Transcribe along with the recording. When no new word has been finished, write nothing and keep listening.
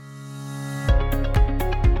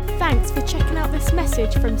Thanks for checking out this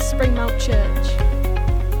message from Springmount Church.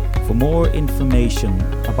 For more information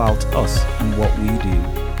about us and what we do,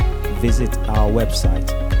 visit our website,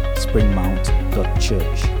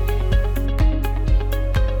 springmount.church.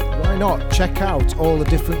 Why not check out all the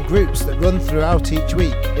different groups that run throughout each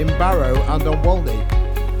week in Barrow and on Walney?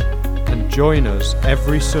 And join us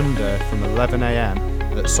every Sunday from 11 a.m.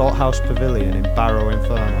 at Salthouse Pavilion in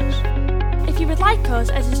Barrow-in-Furness. If you would like us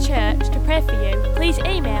as a church to pray for you, please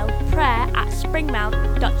email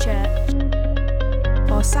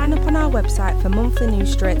prayer@springmount.church. Or sign up on our website for monthly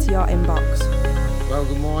news straight to your inbox. Well,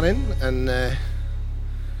 good morning, and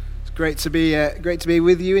it's great to be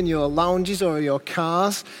with you in your lounges or your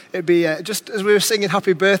cars. It'd be just as we were singing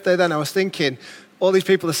Happy Birthday then, I was thinking, all these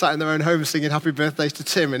people are sat in their own homes singing Happy Birthdays to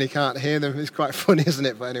Tim, and he can't hear them. It's quite funny, isn't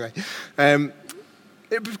it? But anyway,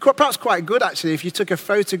 it would be perhaps quite good, actually, if you took a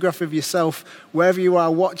photograph of yourself wherever you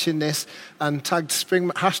are watching this and tagged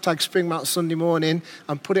hashtag Springmount Sunday Morning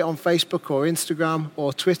and put it on Facebook or Instagram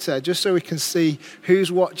or Twitter, just so we can see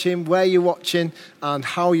who's watching, where you're watching, and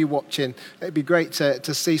how you're watching. It'd be great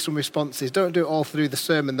to see some responses. Don't do it all through the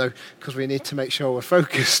sermon, though, because we need to make sure we're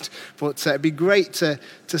focused. But it'd be great to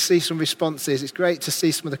see some responses. It's great to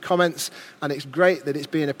see some of the comments, and it's great that it's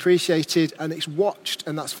being appreciated and it's watched,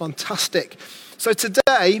 and that's fantastic. So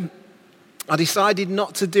today, I decided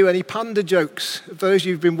not to do any panda jokes. For those of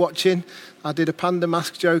you who've been watching, I did a panda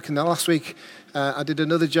mask joke, and then last week I did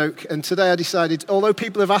another joke. And today I decided, although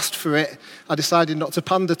people have asked for it, I decided not to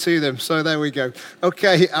pander to them. So there we go.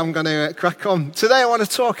 Okay, I'm going to crack on. Today I want to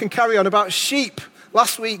talk and carry on about sheep.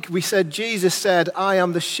 Last week we said, Jesus said, I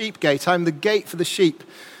am the sheep gate. I'm the gate for the sheep.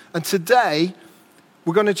 And today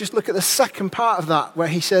we're going to just look at the second part of that, where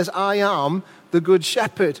he says, I am the good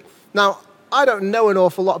shepherd. Now, I don't know an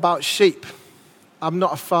awful lot about sheep. I'm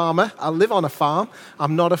not a farmer. I live on a farm.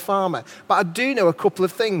 I'm not a farmer. But I do know a couple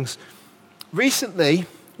of things. Recently,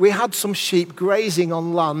 we had some sheep grazing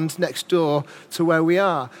on land next door to where we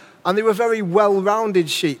are. And they were very well-rounded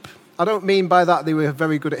sheep. I don't mean by that they were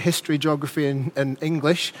very good at history, geography, and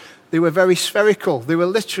English. They were very spherical. They were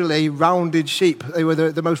literally rounded sheep. They were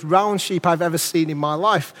the most round sheep I've ever seen in my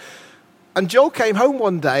life. And Joel came home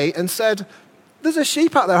one day and said, there's a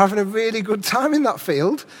sheep out there having a really good time in that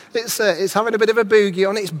field. It's having a bit of a boogie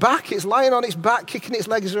on its back. It's lying on its back, kicking its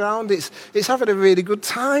legs around. It's having a really good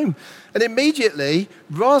time. And immediately,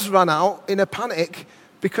 Roz ran out in a panic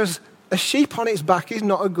because a sheep on its back is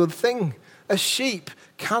not a good thing. A sheep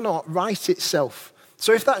cannot right itself.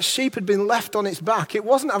 So if that sheep had been left on its back, it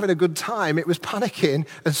wasn't having a good time. It was panicking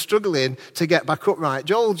and struggling to get back upright.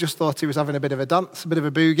 Joel just thought he was having a bit of a dance, a bit of a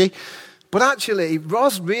boogie. But actually,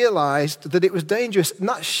 Roz realized that it was dangerous, and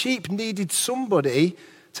that sheep needed somebody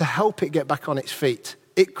to help it get back on its feet.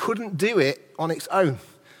 It couldn't do it on its own.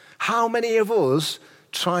 How many of us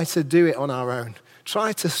try to do it on our own?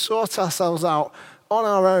 Try to sort ourselves out on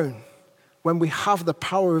our own when we have the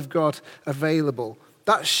power of God available?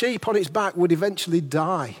 That sheep on its back would eventually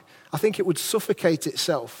die. I think it would suffocate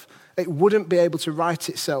itself. It wouldn't be able to right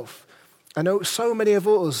itself. I know so many of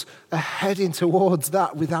us are heading towards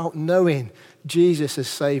that without knowing Jesus as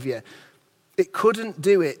Savior. It couldn't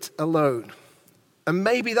do it alone. And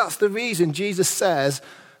maybe that's the reason Jesus says,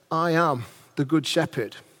 I am the good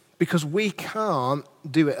shepherd, because we can't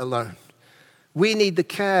do it alone. We need the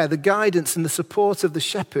care, the guidance, and the support of the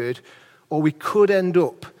shepherd, or we could end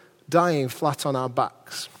up dying flat on our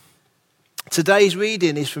backs. Today's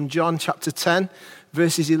reading is from John chapter 10,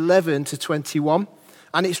 verses 11 to 21.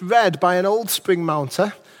 And it's read by an old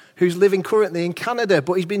Springmounter who's living currently in Canada,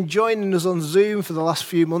 but he's been joining us on Zoom for the last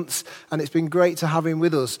few months, and it's been great to have him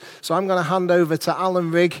with us. So I'm going to hand over to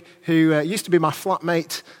Alan Rigg, who used to be my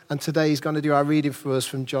flatmate, and today he's going to do our reading for us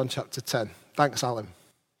from John chapter 10. Thanks, Alan.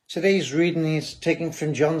 Today's reading is taken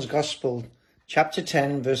from John's Gospel, chapter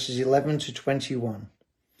 10, verses 11 to 21.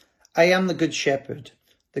 I am the good shepherd.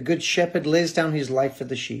 The good shepherd lays down his life for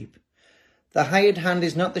the sheep. The hired hand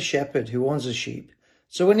is not the shepherd who owns the sheep.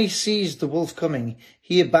 So when he sees the wolf coming,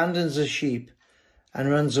 he abandons the sheep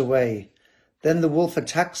and runs away. Then the wolf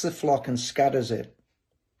attacks the flock and scatters it.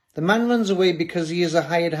 The man runs away because he is a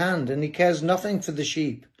hired hand and he cares nothing for the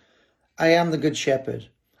sheep. I am the good shepherd.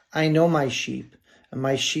 I know my sheep, and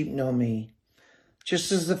my sheep know me.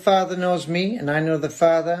 Just as the Father knows me, and I know the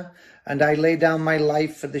Father, and I lay down my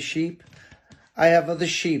life for the sheep, I have other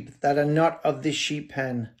sheep that are not of this sheep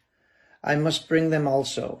pen. I must bring them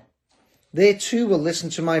also. They too will listen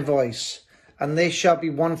to my voice, and they shall be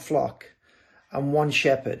one flock and one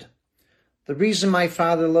shepherd. The reason my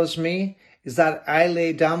Father loves me is that I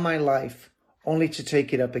lay down my life only to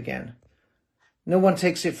take it up again. No one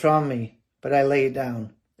takes it from me, but I lay it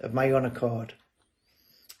down of my own accord.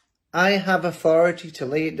 I have authority to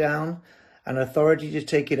lay it down and authority to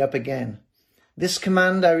take it up again. This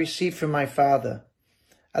command I received from my Father."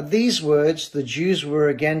 At these words, the Jews were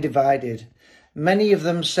again divided. Many of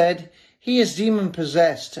them said, "He is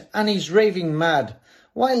demon-possessed, and he's raving mad.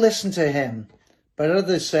 Why listen to him?" But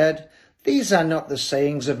others said, "These are not the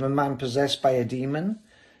sayings of a man possessed by a demon.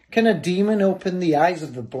 Can a demon open the eyes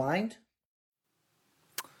of the blind?"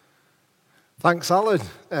 Thanks, Alan.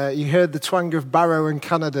 You heard the twang of Barrow and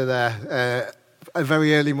Canada there. A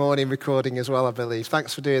very early morning recording as well, I believe.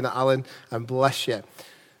 Thanks for doing that, Alan, and bless you.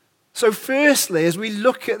 So firstly, as we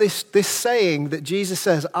look at this saying that Jesus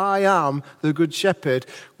says, "I am the good shepherd,"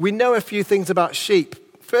 we know a few things about sheep.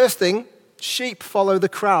 First thing, sheep follow the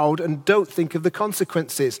crowd and don't think of the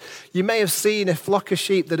consequences. You may have seen a flock of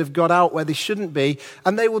sheep that have got out where they shouldn't be,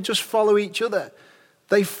 and they will just follow each other.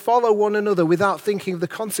 They follow one another without thinking of the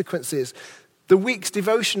consequences. The week's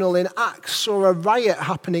devotional in Acts saw a riot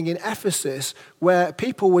happening in Ephesus where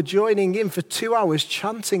people were joining in for 2 hours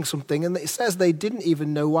chanting something, and it says they didn't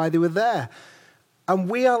even know why they were there. And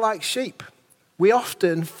we are like sheep. We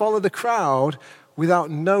often follow the crowd without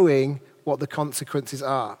knowing what the consequences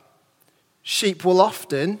are. Sheep will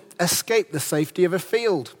often escape the safety of a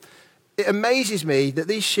field. It amazes me that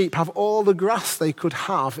these sheep have all the grass they could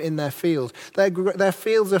have in their field. Their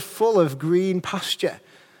fields are full of green pasture.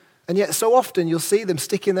 And yet so often you'll see them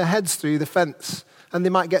sticking their heads through the fence, and they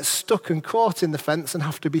might get stuck and caught in the fence and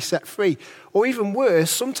have to be set free. Or even worse,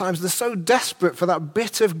 sometimes they're so desperate for that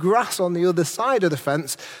bit of grass on the other side of the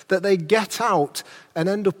fence that they get out and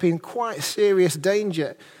end up in quite serious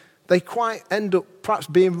danger. They quite end up perhaps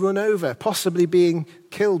being run over, possibly being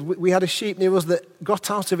killed. We had a sheep near us that got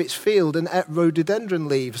out of its field and ate rhododendron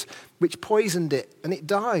leaves, which poisoned it, and it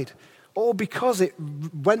died. All because it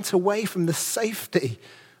went away from the safety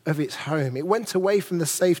of its home. It went away from the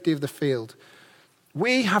safety of the field.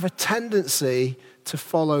 We have a tendency to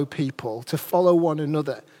follow people, to follow one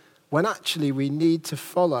another, when actually we need to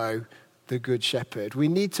follow the Good Shepherd. We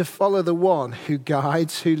need to follow the one who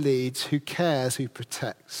guides, who leads, who cares, who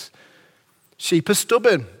protects. Sheep are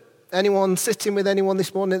stubborn. Anyone sitting with anyone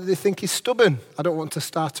this morning that they think is stubborn? I don't want to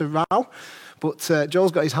start a row, but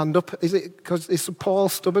Joel's got his hand up. Is it because is Paul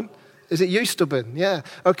stubborn? Is it you stubborn? Yeah.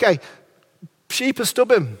 Okay. Sheep are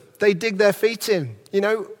stubborn. They dig their feet in. You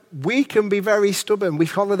know, we can be very stubborn. We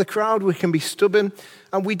follow the crowd. We can be stubborn.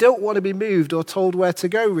 And we don't want to be moved or told where to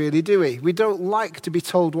go, really, do we? We don't like to be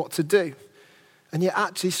told what to do. And yet,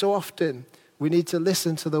 actually, so often, we need to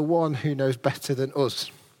listen to the one who knows better than us.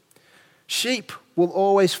 Sheep will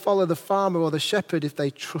always follow the farmer or the shepherd if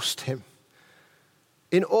they trust him.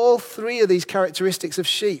 In all three of these characteristics of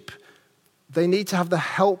sheep, they need to have the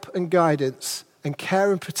help and guidance and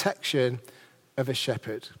care and protection of a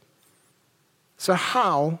shepherd. So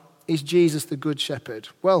how is Jesus the good shepherd?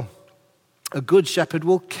 Well, a good shepherd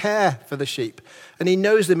will care for the sheep, and he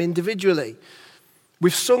knows them individually.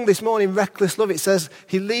 We've sung this morning, Reckless Love. It says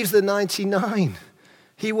he leaves the 99.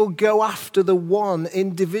 He will go after the one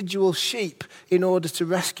individual sheep in order to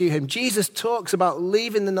rescue him. Jesus talks about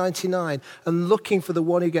leaving the 99 and looking for the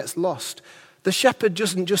one who gets lost. The shepherd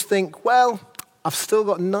doesn't just think, well, I've still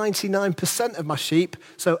got 99% of my sheep,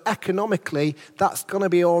 so economically, that's going to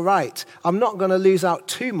be all right. I'm not going to lose out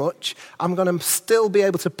too much. I'm going to still be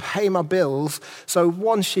able to pay my bills, so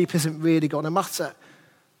one sheep isn't really going to matter.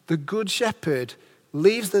 The good shepherd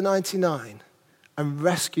leaves the 99 and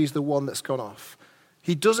rescues the one that's gone off.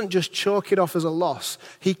 He doesn't just chalk it off as a loss.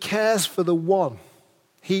 He cares for the one.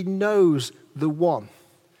 He knows the one,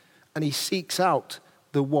 and he seeks out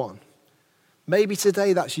the one. Maybe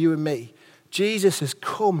today that's you and me. Jesus has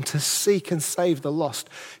come to seek and save the lost.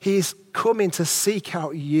 He's coming to seek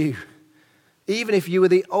out you. Even if you were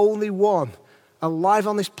the only one alive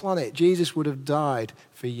on this planet, Jesus would have died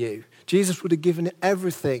for you. Jesus would have given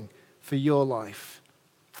everything for your life.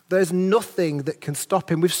 There's nothing that can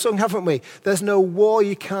stop him. We've sung, haven't we? There's no wall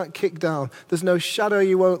you can't kick down. There's no shadow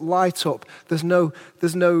you won't light up. There's no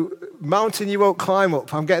mountain you won't climb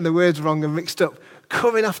up. I'm getting the words wrong and mixed up.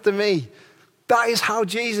 Coming after me. That is how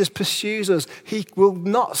Jesus pursues us. He will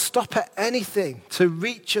not stop at anything to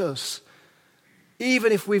reach us,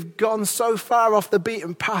 even if we've gone so far off the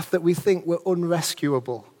beaten path that we think we're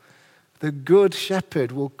unrescuable. The good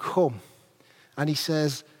shepherd will come, and he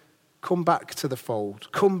says, come back to the fold,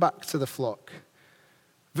 come back to the flock.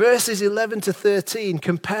 Verses 11 to 13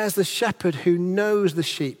 compares the shepherd who knows the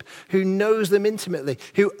sheep, who knows them intimately,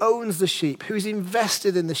 who owns the sheep, who's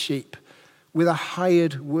invested in the sheep, with a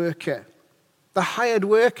hired worker. The hired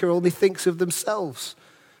worker only thinks of themselves.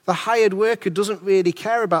 The hired worker doesn't really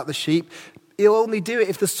care about the sheep. He'll only do it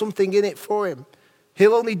if there's something in it for him.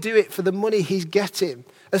 He'll only do it for the money he's getting.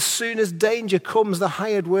 As soon as danger comes, the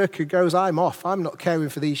hired worker goes, I'm off. I'm not caring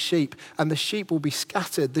for these sheep. And the sheep will be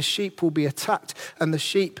scattered. The sheep will be attacked. And the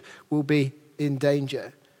sheep will be in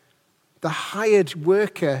danger. The hired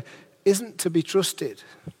worker isn't to be trusted.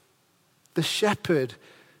 The shepherd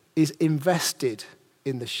is invested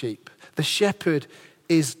in the sheep. The shepherd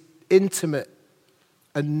is intimate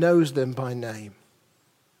and knows them by name.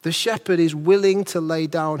 The shepherd is willing to lay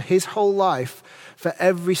down his whole life for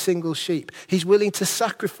every single sheep. He's willing to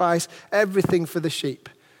sacrifice everything for the sheep.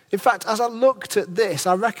 In fact, as I looked at this,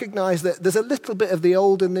 I recognized that there's a little bit of the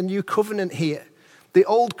old and the new covenant here. The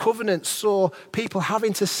old covenant saw people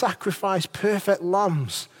having to sacrifice perfect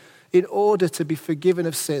lambs in order to be forgiven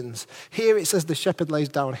of sins. Here it says the shepherd lays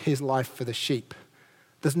down his life for the sheep.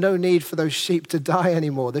 There's no need for those sheep to die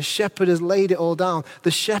anymore. The shepherd has laid it all down.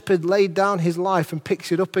 The shepherd laid down his life and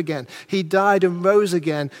picks it up again. He died and rose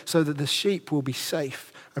again so that the sheep will be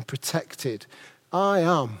safe and protected. I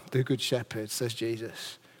am the good shepherd, says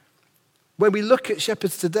Jesus. When we look at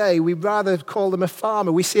shepherds today, we rather call them a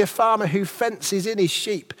farmer. We see a farmer who fences in his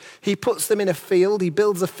sheep. He puts them in a field, he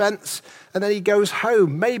builds a fence, and then he goes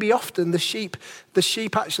home. Maybe often the sheep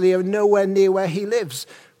actually are nowhere near where he lives.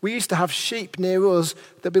 We used to have sheep near us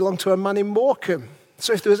that belonged to a man in Morecambe.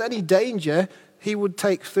 So if there was any danger, he would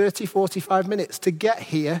take 30, 45 minutes to get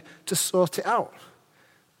here to sort it out.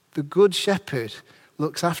 The good shepherd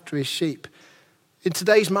looks after his sheep. In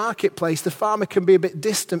today's marketplace, the farmer can be a bit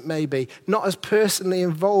distant maybe, not as personally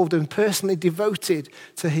involved and personally devoted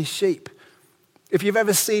to his sheep. If you've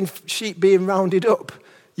ever seen sheep being rounded up,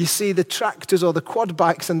 you see the tractors or the quad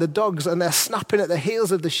bikes and the dogs, and they're snapping at the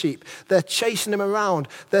heels of the sheep. They're chasing them around.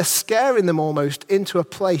 They're scaring them almost into a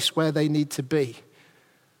place where they need to be.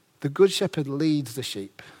 The good shepherd leads the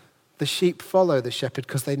sheep. The sheep follow the shepherd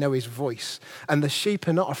because they know his voice. And the sheep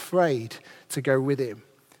are not afraid to go with him.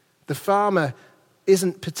 The farmer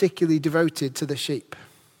isn't particularly devoted to the sheep.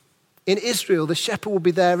 In Israel, the shepherd would be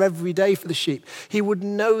there every day for the sheep. He would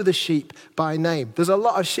know the sheep by name. There's a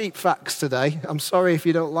lot of sheep facts today. I'm sorry if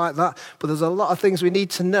you don't like that, but there's a lot of things we need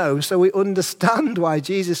to know so we understand why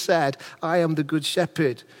Jesus said, I am the good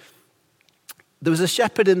shepherd. There was a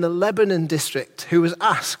shepherd in the Lebanon district who was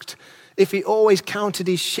asked if he always counted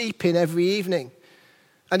his sheep in every evening.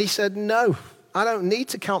 And he said, no, I don't need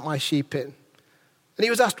to count my sheep in. And he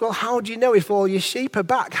was asked, well, how do you know if all your sheep are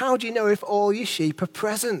back? How do you know if all your sheep are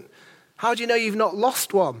present? How do you know you've not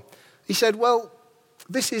lost one? He said, well,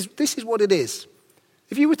 this is what it is.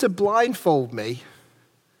 If you were to blindfold me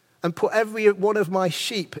and put every one of my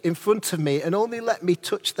sheep in front of me and only let me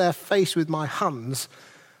touch their face with my hands,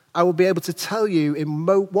 I will be able to tell you in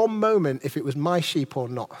one moment if it was my sheep or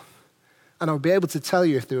not. And I'll be able to tell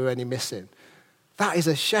you if there were any missing. That is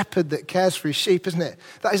a shepherd that cares for his sheep, isn't it?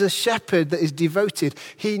 That is a shepherd that is devoted.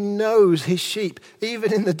 He knows his sheep,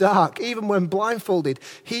 even in the dark, even when blindfolded.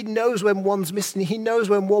 He knows when one's missing. He knows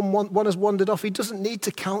when one has wandered off. He doesn't need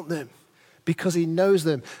to count them because he knows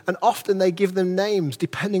them. And often they give them names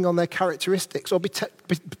depending on their characteristics or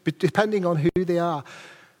depending on who they are.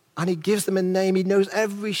 And he gives them a name. He knows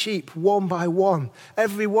every sheep one by one.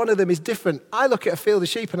 Every one of them is different. I look at a field of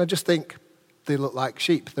sheep and I just think, they look like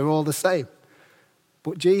sheep. They're all the same.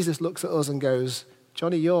 But Jesus looks at us and goes,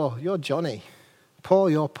 Johnny, you're Johnny. Paul,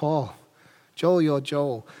 you're Paul. Joel, you're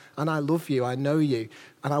Joel. And I love you, I know you,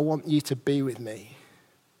 and I want you to be with me.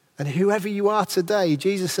 And whoever you are today,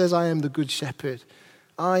 Jesus says, I am the good shepherd.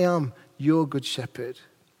 I am your good shepherd.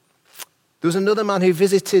 There was another man who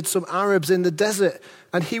visited some Arabs in the desert,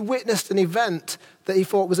 and he witnessed an event that he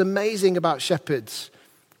thought was amazing about shepherds.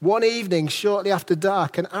 One evening, shortly after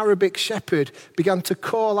dark, an Arabic shepherd began to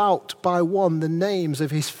call out by one the names of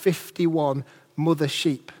his 51 mother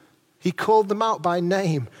sheep. He called them out by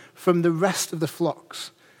name from the rest of the flocks.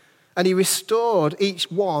 And he restored each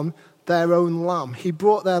one their own lamb. He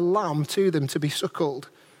brought their lamb to them to be suckled.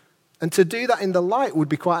 And to do that in the light would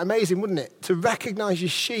be quite amazing, wouldn't it? To recognize your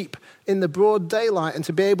sheep in the broad daylight and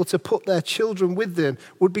to be able to put their children with them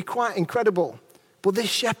would be quite incredible. But this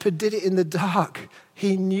shepherd did it in the dark.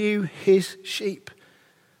 He knew his sheep.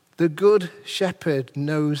 The good shepherd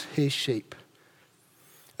knows his sheep.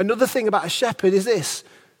 Another thing about a shepherd is this.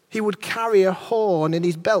 He would carry a horn in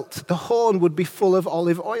his belt. The horn would be full of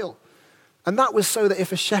olive oil. And that was so that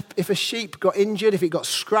if a sheep got injured, if it got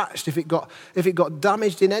scratched, if it got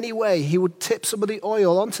damaged in any way, he would tip some of the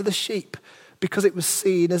oil onto the sheep because it was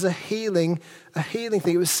seen as a healing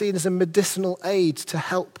thing. It was seen as a medicinal aid to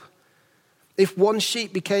help. If one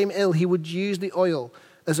sheep became ill, he would use the oil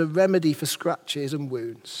as a remedy for scratches and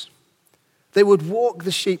wounds. They would walk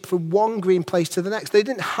the sheep from one green place to the next. They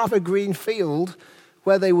didn't have a green field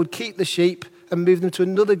where they would keep the sheep and move them to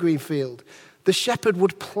another green field. The shepherd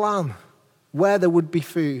would plan where there would be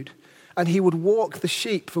food, and he would walk the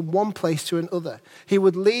sheep from one place to another. He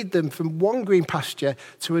would lead them from one green pasture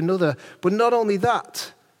to another. But not only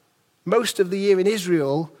that, most of the year in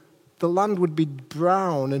Israel, the land would be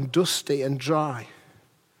brown and dusty and dry.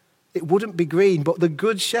 It wouldn't be green, but the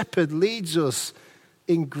good shepherd leads us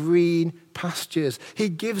in green pastures. He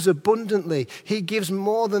gives abundantly. He gives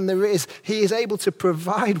more than there is. He is able to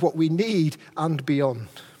provide what we need and beyond.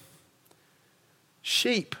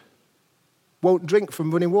 Sheep won't drink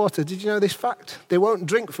from running water. Did you know this fact? They won't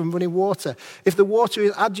drink from running water. If the water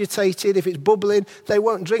is agitated, if it's bubbling, they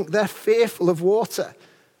won't drink. They're fearful of water.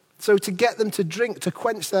 So to get them to drink, to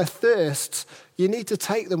quench their thirsts, you need to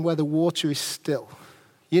take them where the water is still.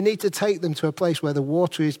 You need to take them to a place where the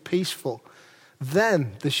water is peaceful.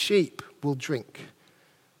 Then the sheep will drink.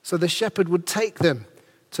 So the shepherd would take them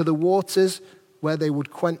to the waters where they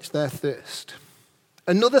would quench their thirst.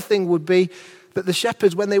 Another thing would be that the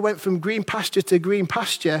shepherds, when they went from green pasture to green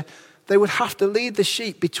pasture, they would have to lead the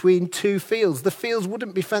sheep between two fields. The fields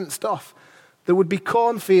wouldn't be fenced off. There would be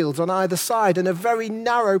cornfields on either side and a very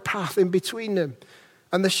narrow path in between them.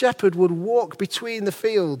 And the shepherd would walk between the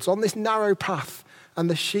fields on this narrow path, and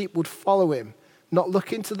the sheep would follow him, not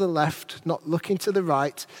looking to the left, not looking to the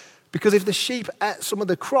right, because if the sheep ate some of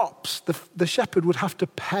the crops, the shepherd would have to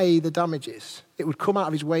pay the damages. It would come out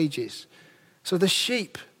of his wages. So the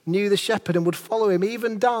sheep knew the shepherd and would follow him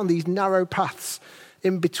even down these narrow paths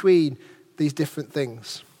in between these different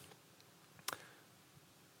things.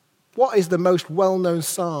 What is the most well-known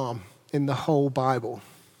psalm in the whole Bible?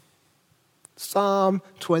 Psalm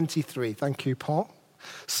 23. Thank you, Paul.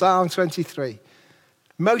 Psalm 23.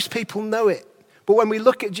 Most people know it. But when we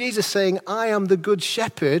look at Jesus saying, I am the good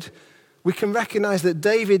shepherd, we can recognize that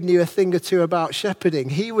David knew a thing or two about shepherding.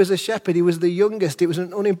 He was a shepherd. He was the youngest. It was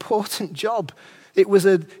an unimportant job. It was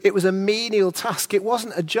a menial task. It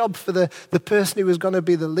wasn't a job for the person who was going to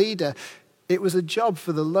be the leader. It was a job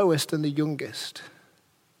for the lowest and the youngest.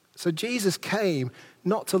 So Jesus came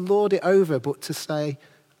not to lord it over, but to say,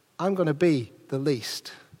 I'm going to be the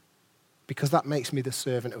least, because that makes me the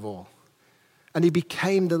servant of all. And he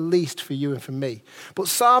became the least for you and for me. But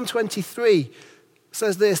Psalm 23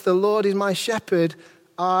 says this, the Lord is my shepherd,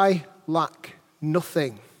 I lack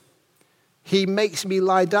nothing. He makes me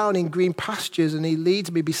lie down in green pastures and he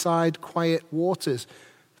leads me beside quiet waters.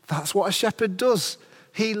 That's what a shepherd does.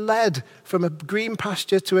 He led from a green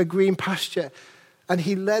pasture to a green pasture, and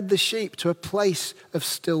he led the sheep to a place of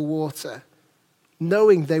still water,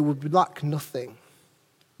 knowing they would lack nothing,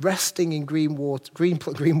 resting in green waters, green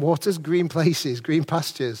places, green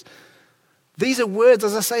pastures. These are words,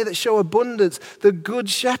 as I say, that show abundance. The good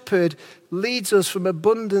shepherd leads us from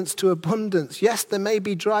abundance to abundance. Yes, there may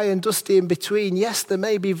be dry and dusty in between. Yes, there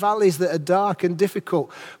may be valleys that are dark and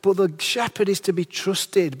difficult. But the shepherd is to be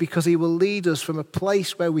trusted because he will lead us from a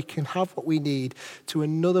place where we can have what we need to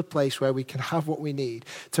another place where we can have what we need,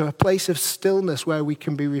 to a place of stillness where we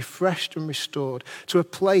can be refreshed and restored, to a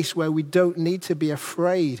place where we don't need to be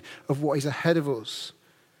afraid of what is ahead of us.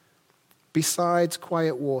 Besides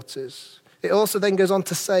quiet waters. It also then goes on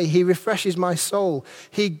to say, he refreshes my soul.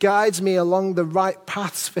 He guides me along the right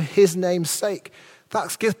paths for his name's sake.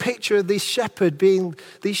 That's a picture of these sheep being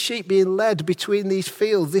led between these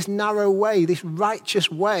fields, this narrow way, this righteous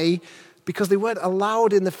way, because they weren't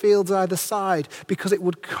allowed in the fields either side, because it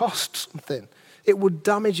would cost something. It would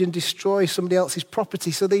damage and destroy somebody else's property.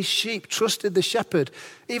 So these sheep trusted the shepherd.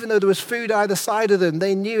 Even though there was food either side of them,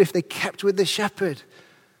 they knew if they kept with the shepherd,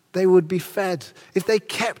 they would be fed. If they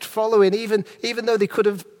kept following, even though they could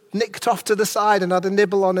have nicked off to the side and had a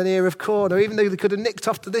nibble on an ear of corn, or even though they could have nicked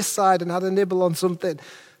off to this side and had a nibble on something,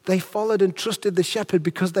 they followed and trusted the shepherd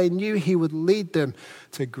because they knew he would lead them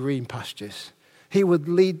to green pastures. He would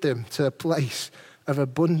lead them to a place of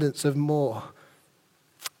abundance of more.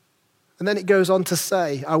 And then it goes on to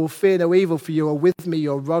say, I will fear no evil, for you are with me,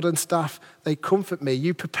 your rod and staff, they comfort me.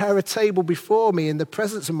 You prepare a table before me in the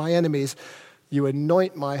presence of my enemies. You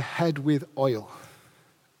anoint my head with oil.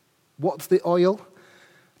 What's the oil?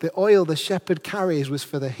 The oil the shepherd carries was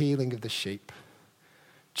for the healing of the sheep.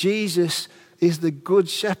 Jesus is the good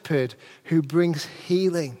shepherd who brings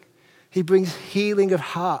healing. He brings healing of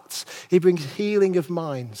hearts. He brings healing of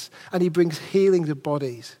minds. And he brings healing of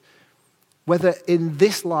bodies. Whether in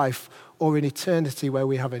this life or in eternity where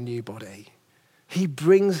we have a new body. He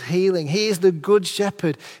brings healing. He is the good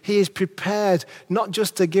shepherd. He is prepared not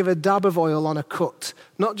just to give a dab of oil on a cut,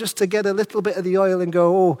 not just to get a little bit of the oil and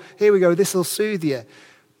go, oh, here we go, this will soothe you,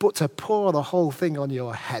 but to pour the whole thing on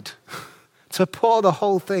your head, to pour the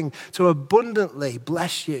whole thing, to abundantly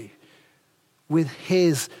bless you with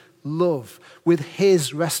his love, with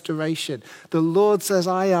his restoration. The Lord says,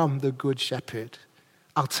 I am the good shepherd.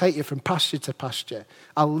 I'll take you from pasture to pasture.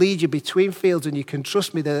 I'll lead you between fields, and you can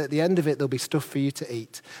trust me that at the end of it, there'll be stuff for you to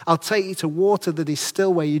eat. I'll take you to water that is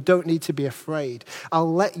still, where you don't need to be afraid.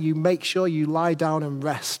 I'll let you make sure you lie down and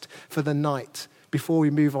rest for the night before we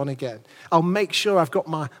move on again. I'll make sure I've got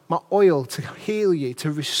my oil to heal you,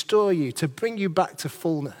 to restore you, to bring you back to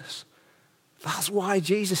fullness. That's why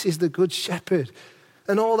Jesus is the good shepherd.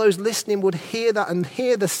 And all those listening would hear that and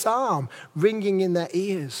hear the psalm ringing in their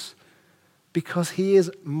ears. Because he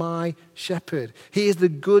is my shepherd. He is the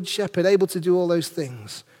good shepherd, able to do all those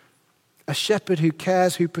things. A shepherd who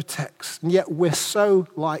cares, who protects. And yet we're so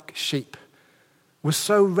like sheep. We're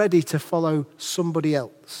so ready to follow somebody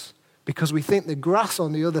else because we think the grass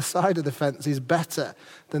on the other side of the fence is better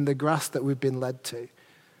than the grass that we've been led to.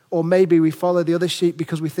 Or maybe we follow the other sheep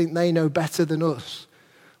because we think they know better than us,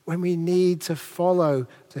 when we need to follow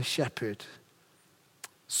the shepherd.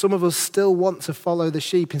 Some of us still want to follow the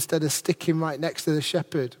sheep instead of sticking right next to the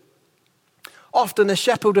shepherd. Often a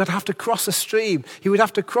shepherd would have to cross a stream. He would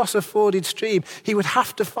have to cross a forded stream. He would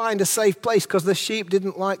have to find a safe place because the sheep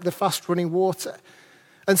didn't like the fast-running water.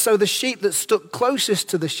 And so the sheep that stuck closest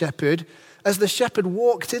to the shepherd, as the shepherd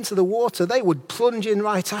walked into the water, they would plunge in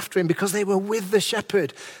right after him because they were with the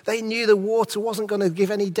shepherd. They knew the water wasn't going to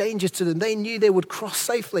give any danger to them. They knew they would cross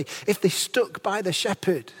safely if they stuck by the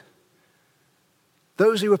shepherd.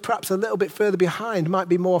 Those who were perhaps a little bit further behind might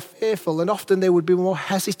be more fearful, and often they would be more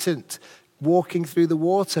hesitant walking through the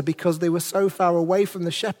water because they were so far away from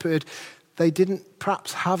the shepherd, they didn't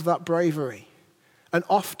perhaps have that bravery. And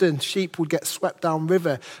often sheep would get swept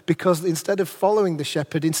downriver because instead of following the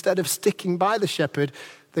shepherd, instead of sticking by the shepherd,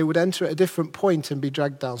 they would enter at a different point and be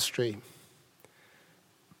dragged downstream.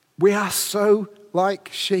 We are so like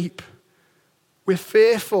sheep. We're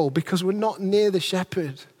fearful because we're not near the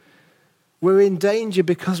shepherd. We're in danger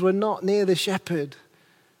because we're not near the shepherd.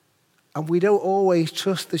 And we don't always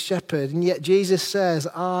trust the shepherd. And yet Jesus says,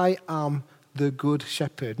 I am the good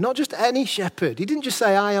shepherd. Not just any shepherd. He didn't just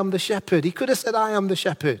say, I am the shepherd. He could have said, I am the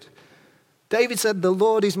shepherd. David said, the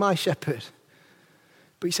Lord is my shepherd.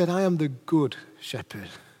 But he said, I am the good shepherd.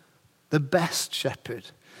 The best shepherd.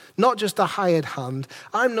 Not just a hired hand.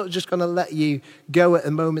 I'm not just going to let you go at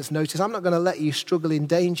a moment's notice. I'm not going to let you struggle in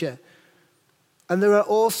danger. And there are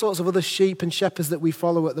all sorts of other sheep and shepherds that we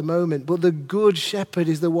follow at the moment. But the good shepherd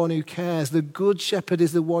is the one who cares. The good shepherd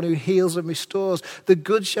is the one who heals and restores. The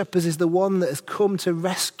good shepherd is the one that has come to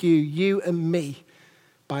rescue you and me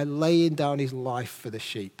by laying down his life for the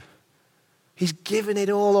sheep. He's given it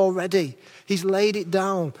all already. He's laid it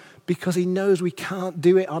down because he knows we can't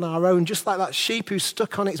do it on our own. Just like that sheep who's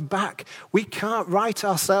stuck on its back. We can't right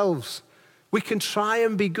ourselves. We can try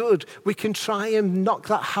and be good. We can try and knock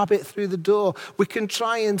that habit through the door. We can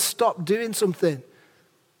try and stop doing something.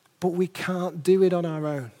 But we can't do it on our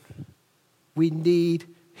own. We need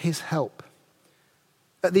his help.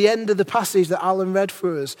 At the end of the passage that Alan read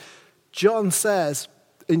for us,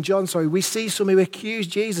 we see some who accuse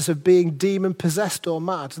Jesus of being demon-possessed or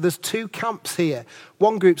mad. There's two camps here.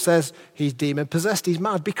 One group says he's demon-possessed, he's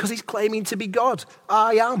mad, because he's claiming to be God.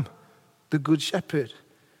 I am the good shepherd.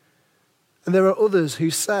 And there are others who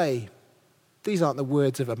say, these aren't the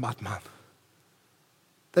words of a madman.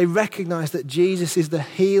 They recognize that Jesus is the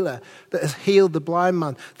healer that has healed the blind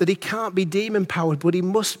man, that he can't be demon-powered, but he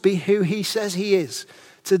must be who he says he is.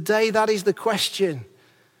 Today, that is the question.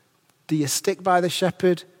 Do you stick by the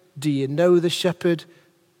shepherd? Do you know the shepherd?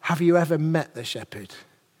 Have you ever met the shepherd?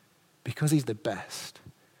 Because he's the best,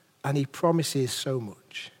 and he promises so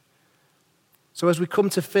much. So as we come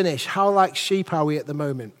to finish, how like sheep are we at the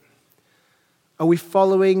moment? Are we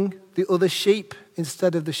following the other sheep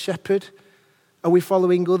instead of the shepherd? Are we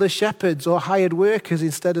following other shepherds or hired workers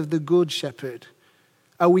instead of the good shepherd?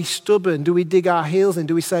 Are we stubborn? Do we dig our heels in?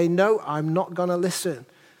 Do we say, no, I'm not going to listen?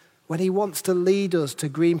 When he wants to lead us to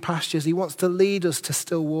green pastures, he wants to lead us to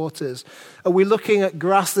still waters. Are we looking at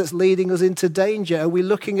grass that's leading us into danger? Are we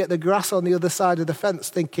looking at the grass on the other side of the fence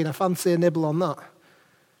thinking, I fancy a nibble on that?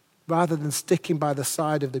 Rather than sticking by the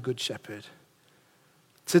side of the good shepherd.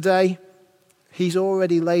 Today, he's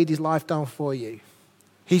already laid his life down for you.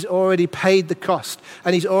 He's already paid the cost,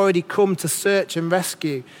 and he's already come to search and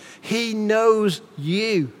rescue. He knows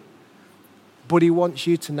you, but he wants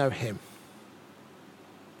you to know him.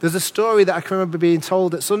 There's a story that I can remember being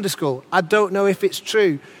told at Sunday school. I don't know if it's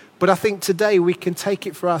true, but I think today we can take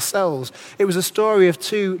it for ourselves. It was a story of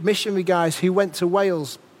two missionary guys who went to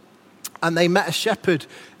Wales, and they met a shepherd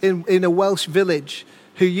in a Welsh village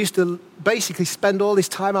who used to basically spend all his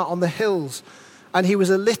time out on the hills. And he was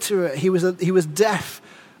illiterate, he was deaf,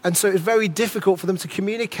 And so it was very difficult for them to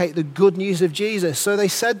communicate the good news of Jesus. So they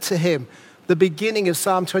said to him, the beginning of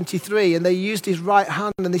Psalm 23, and they used his right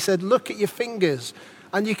hand and they said, look at your fingers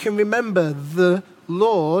and you can remember the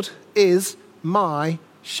Lord is my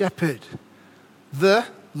shepherd. The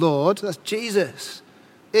Lord, that's Jesus,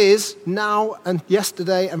 is now and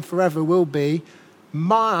yesterday and forever will be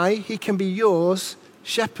he can be yours,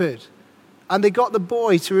 shepherd. And they got the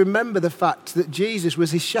boy to remember the fact that Jesus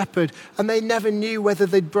was his shepherd, and they never knew whether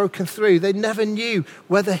they'd broken through. They never knew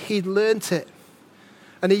whether he'd learnt it.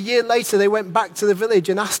 And a year later, they went back to the village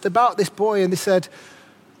and asked about this boy, and they said,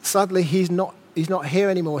 sadly, he's not here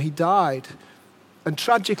anymore. He died. And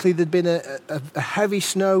tragically, there'd been a heavy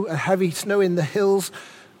snow in the hills,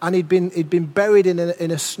 and he'd been buried in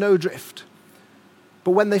a snowdrift.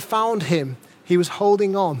 But when they found him, he was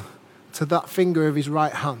holding on to that finger of his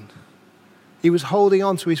right hand. He was holding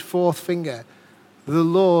on to his fourth finger. The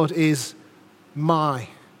Lord is my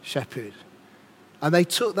shepherd. And they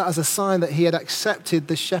took that as a sign that he had accepted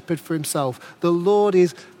the shepherd for himself. The Lord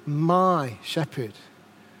is my shepherd.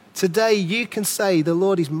 Today you can say, the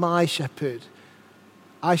Lord is my shepherd.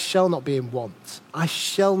 I shall not be in want. I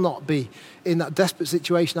shall not be in that desperate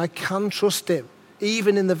situation. I can trust him,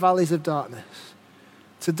 even in the valleys of darkness.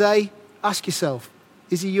 Today, ask yourself,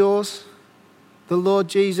 is he yours? The Lord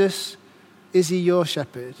Jesus, is he your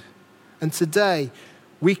shepherd? And today,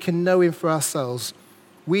 we can know him for ourselves.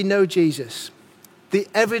 We know Jesus. The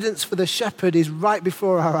evidence for the shepherd is right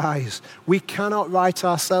before our eyes. We cannot right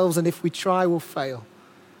ourselves, and if we try, we'll fail.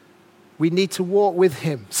 We need to walk with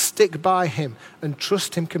him, stick by him, and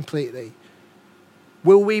trust him completely.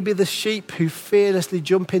 Will we be the sheep who fearlessly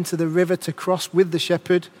jump into the river to cross with the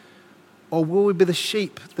shepherd? Or will we be the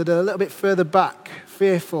sheep that are a little bit further back,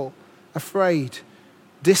 fearful, afraid,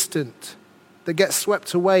 distant, that get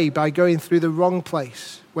swept away by going through the wrong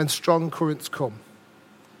place when strong currents come?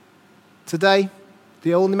 Today,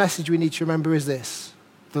 the only message we need to remember is this: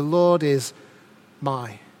 the Lord is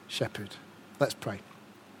my shepherd. Let's pray.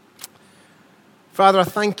 Father, I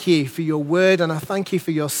thank you for your word, and I thank you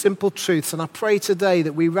for your simple truths. And I pray today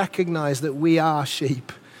that we recognize that we are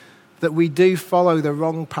sheep, that we do follow the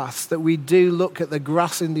wrong paths, that we do look at the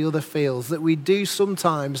grass in the other fields, that we do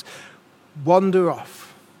sometimes wander off.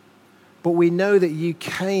 But we know that you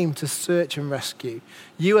came to search and rescue.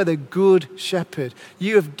 You are the good shepherd.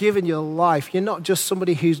 You have given your life. You're not just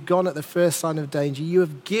somebody who's gone at the first sign of danger. You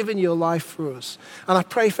have given your life for us. And I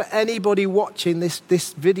pray for anybody watching this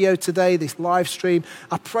video today, this live stream,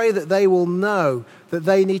 I pray that they will know that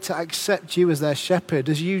they need to accept you as their shepherd.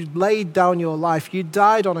 As you laid down your life, you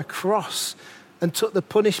died on a cross and took the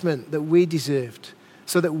punishment that we deserved,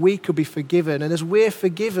 so that we could be forgiven. And as we're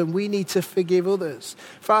forgiven, we need to forgive others.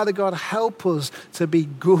 Father God, help us to be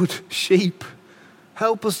good sheep.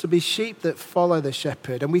 Help us to be sheep that follow the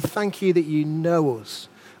shepherd. And we thank you that you know us.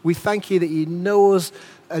 We thank you that you know us,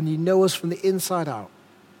 and you know us from the inside out.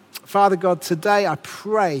 Father God, today I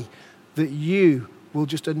pray that you will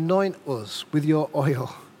just anoint us with your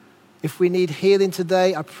oil. If we need healing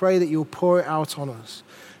today, I pray that you'll pour it out on us.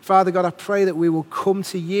 Father God, I pray that we will come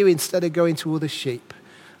to you instead of going to other sheep.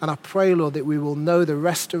 And I pray, Lord, that we will know the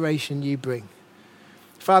restoration you bring.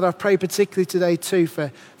 Father, I pray particularly today too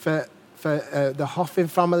for the Hoffin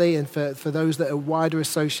family and for those that are wider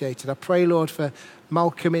associated. I pray, Lord, for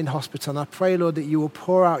Malcolm in hospital. And I pray, Lord, that you will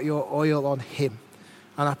pour out your oil on him.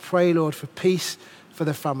 And I pray, Lord, for peace for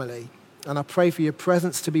the family. And I pray for your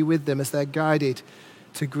presence to be with them as they're guided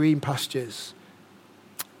to green pastures.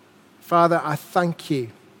 Father, I thank you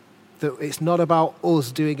that it's not about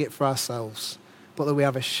us doing it for ourselves, but that we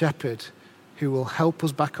have a shepherd who will help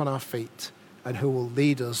us back on our feet and who will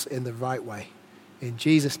lead us in the right way. In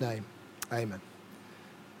Jesus' name, amen.